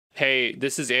Hey,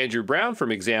 this is Andrew Brown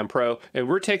from Exam Pro, and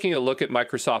we're taking a look at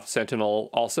Microsoft Sentinel,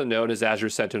 also known as Azure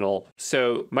Sentinel.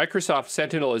 So Microsoft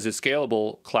Sentinel is a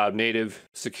scalable, cloud-native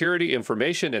security,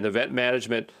 information, and event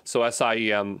management, so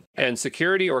SIEM, and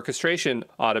security orchestration,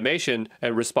 automation,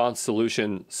 and response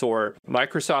solution, SOAR.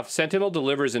 Microsoft Sentinel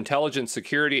delivers intelligent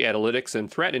security analytics and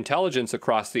threat intelligence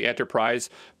across the enterprise,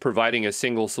 providing a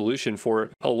single solution for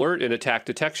alert and attack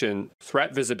detection,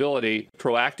 threat visibility,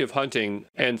 proactive hunting,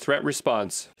 and threat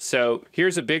response. So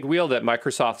here's a big wheel that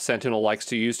Microsoft Sentinel likes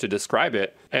to use to describe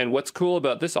it. And what's cool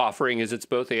about this offering is it's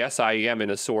both a SIEM and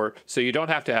a SOAR, so you don't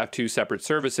have to have two separate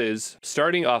services.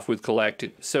 Starting off with collect.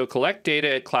 So collect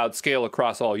data at cloud scale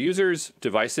across all users,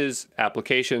 devices,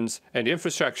 applications, and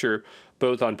infrastructure,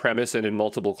 both on-premise and in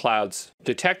multiple clouds.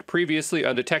 Detect previously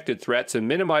undetected threats and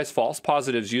minimize false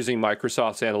positives using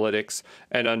Microsoft's analytics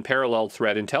and unparalleled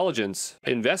threat intelligence.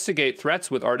 Investigate threats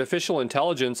with artificial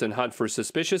intelligence and hunt for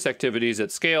suspicious activities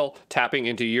at scale, tapping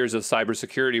into years of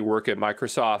cybersecurity work at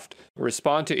Microsoft.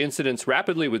 Respond to incidents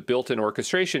rapidly with built-in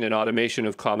orchestration and automation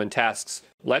of common tasks.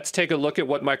 Let's take a look at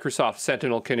what Microsoft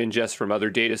Sentinel can ingest from other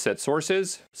dataset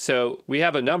sources. So we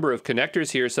have a number of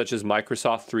connectors here, such as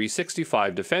Microsoft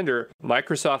 365 Defender,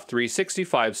 Microsoft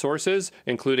 365 sources,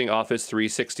 including Office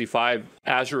 365,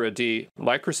 Azure AD,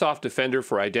 Microsoft Defender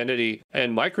for Identity,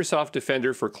 and Microsoft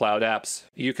Defender for Cloud Apps.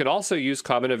 You can also use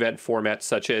common event formats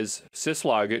such as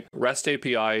syslog, REST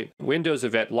API, Windows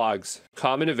Event Logs,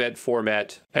 Common Event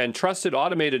Format, and Trusted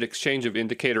Automated Exchange of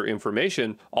Indicator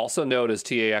Information, also known as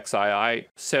TAXII.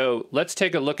 So let's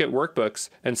take a look at workbooks.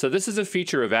 And so this is a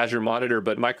feature of Azure Monitor,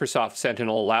 but Microsoft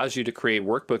Sentinel allows you to create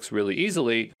workbooks really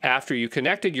easily. After you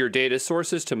connected your data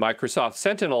sources to Microsoft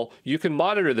Sentinel, you can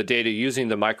monitor the data using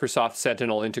the Microsoft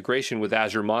Sentinel integration with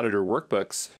Azure Monitor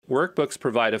workbooks. Workbooks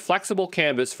provide a flexible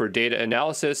canvas for data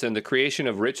analysis and the creation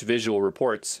of rich visual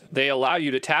reports. They allow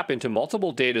you to tap into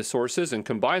multiple data sources and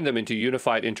combine them into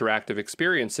unified interactive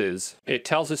experiences. It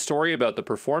tells a story about the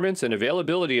performance and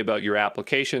availability about your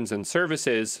applications and services.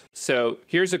 So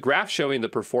here's a graph showing the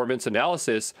performance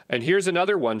analysis, and here's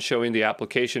another one showing the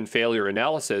application failure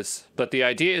analysis. But the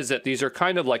idea is that these are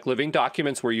kind of like living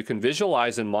documents where you can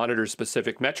visualize and monitor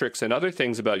specific metrics and other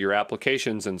things about your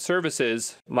applications and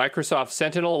services. Microsoft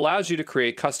Sentinel allows you to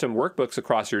create custom workbooks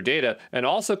across your data, and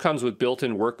also comes with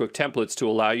built-in workbook templates to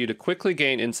allow you to quickly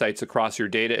gain insights across your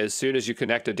data as soon as you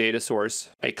connect a data source.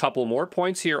 A couple more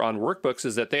points here on workbooks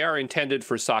is that they are intended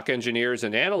for SOC engineers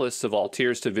and analysts of all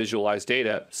tiers to visualize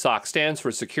data. SOC stands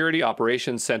for Security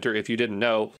Operations Center, if you didn't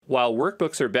know. While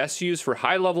workbooks are best used for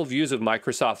high-level views of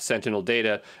Microsoft Sentinel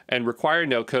data and require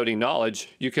no coding knowledge,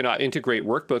 you cannot integrate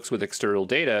workbooks with external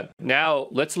data. Now,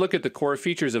 let's look at the core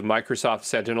features of Microsoft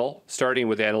Sentinel, starting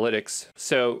with analytics.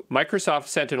 So, Microsoft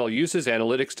Sentinel uses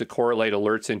analytics to correlate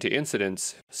alerts into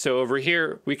incidents. So over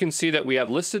here, we can see that we have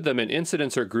listed them in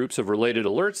incidents or groups of related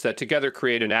alerts that together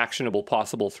create an actionable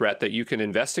possible threat that you can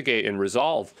investigate and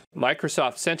resolve.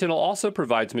 Microsoft Sentinel also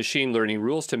provides machine learning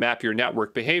rules to map your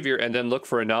network behavior and then look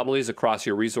for anomalies across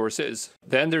your resources.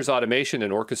 Then there's automation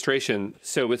and orchestration.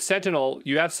 So with Sentinel,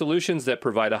 you have solutions that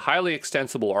provide a highly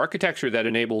extensible architecture that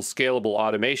enables scalable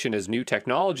automation as new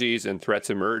technologies and threats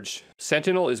emerge.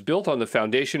 Sentinel is built on the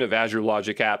foundation of Azure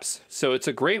Logic Apps, so it's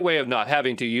a great way of not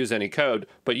having to use any code,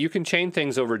 but you can chain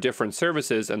things over different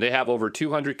services, and they have over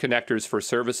 200 connectors for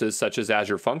services such as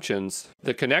Azure Functions.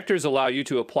 The connectors allow you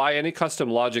to apply any custom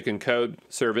logic and code,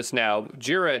 ServiceNow,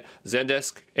 Jira,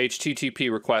 Zendesk,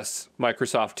 HTTP requests,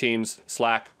 Microsoft Teams,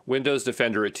 Slack, Windows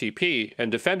Defender at TP,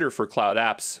 and Defender for Cloud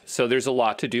Apps. So there's a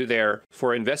lot to do there.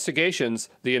 For investigations,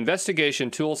 the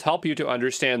investigation tools help you to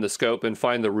understand the scope and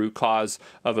find the root cause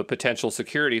of a potential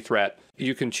security threat.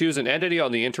 You can choose an entity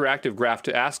on the interactive graph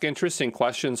to ask interesting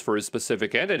questions for a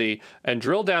specific entity and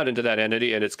drill down into that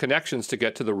entity and its connections to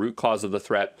get to the root cause of the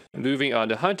threat. Moving on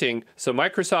to hunting, so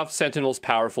Microsoft Sentinel's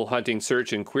powerful hunting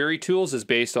search and query tools is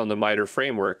based on the MITRE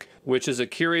framework, which is a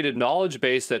curated knowledge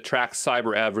base that tracks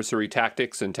cyber adversary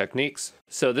tactics and techniques.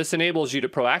 So this enables you to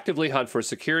proactively hunt for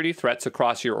security threats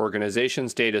across your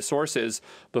organization's data sources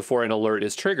before an alert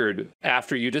is triggered.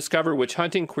 After you discover which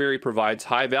hunting query provides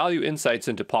high-value insights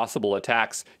into possible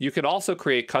attacks, you can also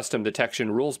create custom detection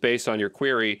rules based on your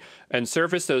query and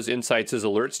surface those insights as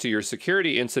alerts to your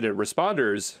security incident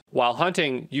responders. While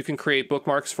hunting, you can create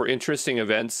bookmarks for interesting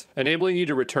events, enabling you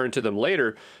to return to them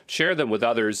later, share them with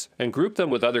others, and group them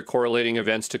with other correlating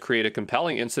events to create a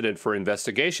compelling incident for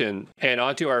investigation. And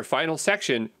onto our final section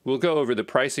section, we'll go over the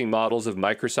pricing models of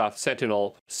Microsoft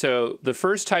Sentinel. So the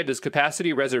first type is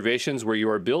capacity reservations, where you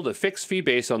are billed a fixed fee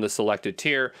based on the selected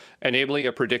tier, enabling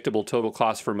a predictable total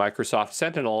cost for Microsoft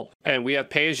Sentinel. And we have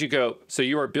pay-as-you-go. So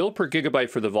you are billed per gigabyte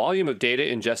for the volume of data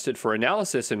ingested for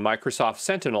analysis in Microsoft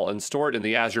Sentinel and stored in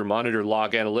the Azure Monitor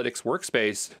Log Analytics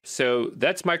workspace. So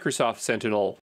that's Microsoft Sentinel.